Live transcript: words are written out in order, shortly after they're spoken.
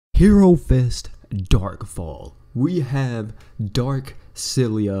Hero Fest Darkfall. We have Dark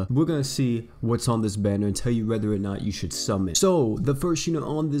Celia. We're gonna see what's on this banner and tell you whether or not you should summon. So the first unit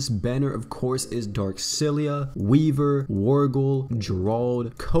on this banner, of course, is Dark Celia, Weaver, Wargle,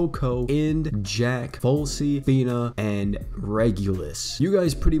 Gerald, Coco, End, Jack, Fulci, Fina, and Regulus. You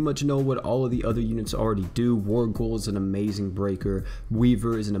guys pretty much know what all of the other units already do. Wargle is an amazing breaker,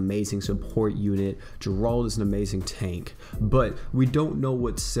 Weaver is an amazing support unit, Gerald is an amazing tank, but we don't know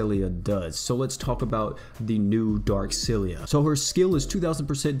what Celia does. So let's talk about the new Dark Celia. So her skill is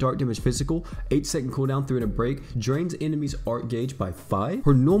 2000% dark damage physical, 8-second cooldown through in a break, drains enemies art gauge by 5.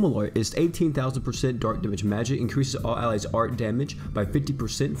 Her normal art is 18,000% dark damage magic, increases all allies art damage by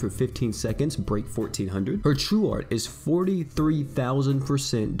 50% for 15 seconds, break 1400. Her true art is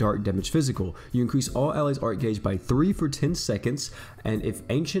 43,000% dark damage physical. You increase all allies art gauge by 3 for 10 seconds, and if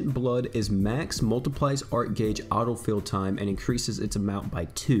ancient blood is max, multiplies art gauge autofill time and increases its amount by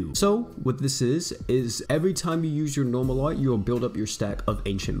 2. So what this is every time you use your normal art, you'll build up your stack of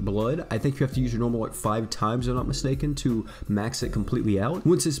ancient blood. I think you have to use your normal art 5 times, if I'm not mistaken, to max it completely out.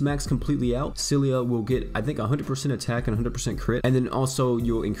 Once it's maxed completely out, Celia will get, I think, 100% attack and 100% crit, and then also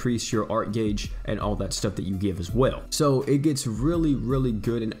you'll increase your art gauge and all that stuff that you give as well. So it gets really, really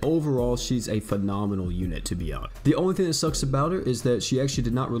good, and overall she's a phenomenal unit, to be honest. The only thing that sucks about her is that she actually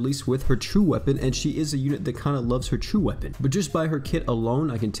did not release with her true weapon, and she is a unit that kind of loves her true weapon. But just by her kit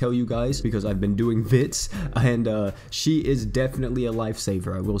alone, I can tell you guys, because I've been doing VITs, and she is definitely a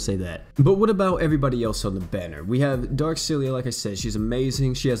lifesaver, I will say that. But what about everybody else on the banner? We have Dark Celia, like I said, she's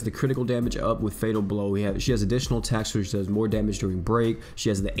amazing. She has the critical damage up with Fatal Blow. She has additional attacks which does more damage during break. She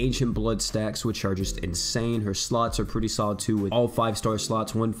has the Ancient Blood stacks, which are just insane. Her slots are pretty solid too, with all 5-star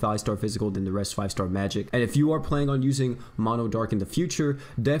slots, 1 5-star physical, then the rest 5-star magic. And if you are planning on using Mono Dark in the future,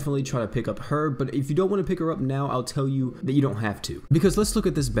 definitely try to pick up her. But if you don't want to pick her up now, I'll tell you that you don't have to. Because let's look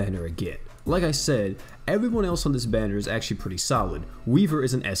at this banner again. Like I said, everyone else on this banner is actually pretty solid. Weaver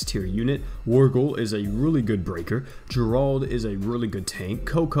is an S tier unit, Wargle is a really good breaker, Gerald is a really good tank,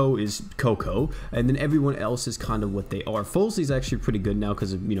 Coco is Coco, and then everyone else is kind of what they are. Fulci is actually pretty good now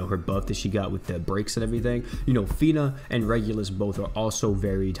because of, her buff that she got with the breaks and everything. Fina and Regulus both are also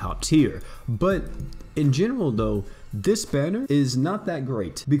very top tier. But in general though, this banner is not that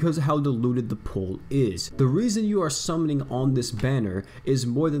great because of how diluted the pool is. The reason you are summoning on this banner is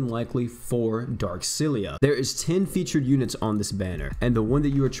more than likely for Dark Celia. There is 10 featured units on this banner, and the one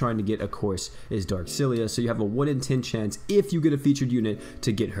that you are trying to get, of course, is Dark Celia, so you have a 1 in 10 chance if you get a featured unit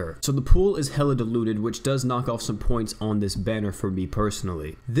to get her. So the pool is hella diluted, which does knock off some points on this banner for me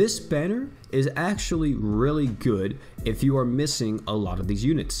personally. This banner is actually really good if you are missing a lot of these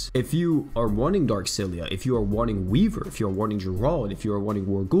units. If you are wanting Dark Celia, if you are wanting Weaver, if you are wanting Gerald, if you are wanting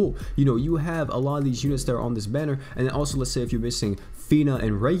Wargle, you have a lot of these units that are on this banner. And then also, let's say if you're missing Fina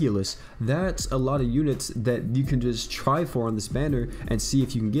and Regulus, that's a lot of units that you can just try for on this banner and see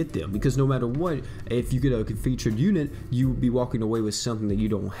if you can get them, because no matter what, if you get a featured unit, you will be walking away with something that you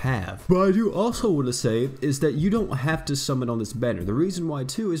don't have. But I do also want to say is that you don't have to summon on this banner. The reason why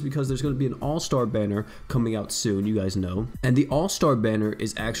too is because there's going to be an all-star banner coming out soon, you guys know, and the all-star banner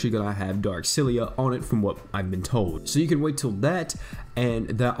is actually going to have Dark Celia on it from what I've been told. So you can wait till that, and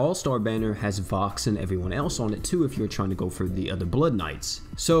that all-star banner has Vox and everyone else on it too if you're trying to go for the other Blood Knights.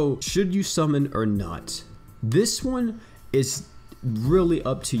 So should you summon or not? This one is really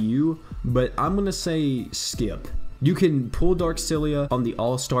up to you, but I'm gonna say skip. You can pull Dark Celia on the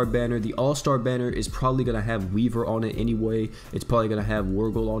All-Star banner. The All-Star banner is probably going to have Weaver on it anyway. It's probably going to have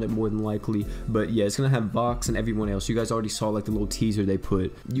Wargle on it more than likely. But yeah, it's going to have Vox and everyone else. You guys already saw like the little teaser they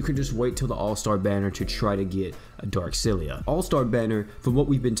put. You can just wait till the All-Star banner to try to get a Dark Celia. All-Star banner, from what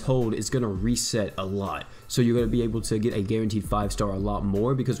we've been told, is going to reset a lot. So you're going to be able to get a guaranteed 5-star a lot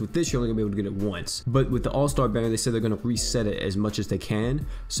more, because with this you're only going to be able to get it once. But with the All-Star banner, they said they're going to reset it as much as they can.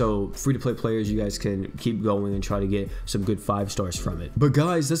 So free-to-play players, you guys can keep going and try to get some good 5-stars from it. But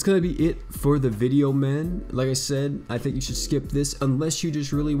guys, that's gonna be it for the video, man. Like I said, I think you should skip this unless you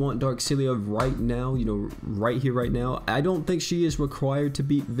just really want Dark Celia right now, right here, right now. I don't think she is required to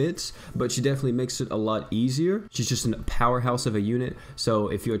beat Vits, but she definitely makes it a lot easier. She's just a powerhouse of a unit. So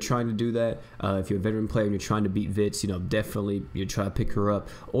if you're trying to do that, if you're a veteran player and you're trying to beat Vits, definitely you try to pick her up,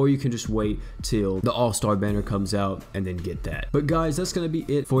 or you can just wait till the All-Star banner comes out and then get that. But guys, that's gonna be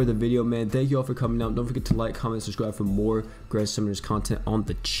it for the video, man. Thank you all for coming out. Don't forget to like, comment, subscribe for more Grass Summoners content on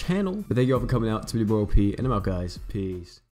the channel. But thank you all for coming out. It's been your boy OP, and I'm out, guys. Peace.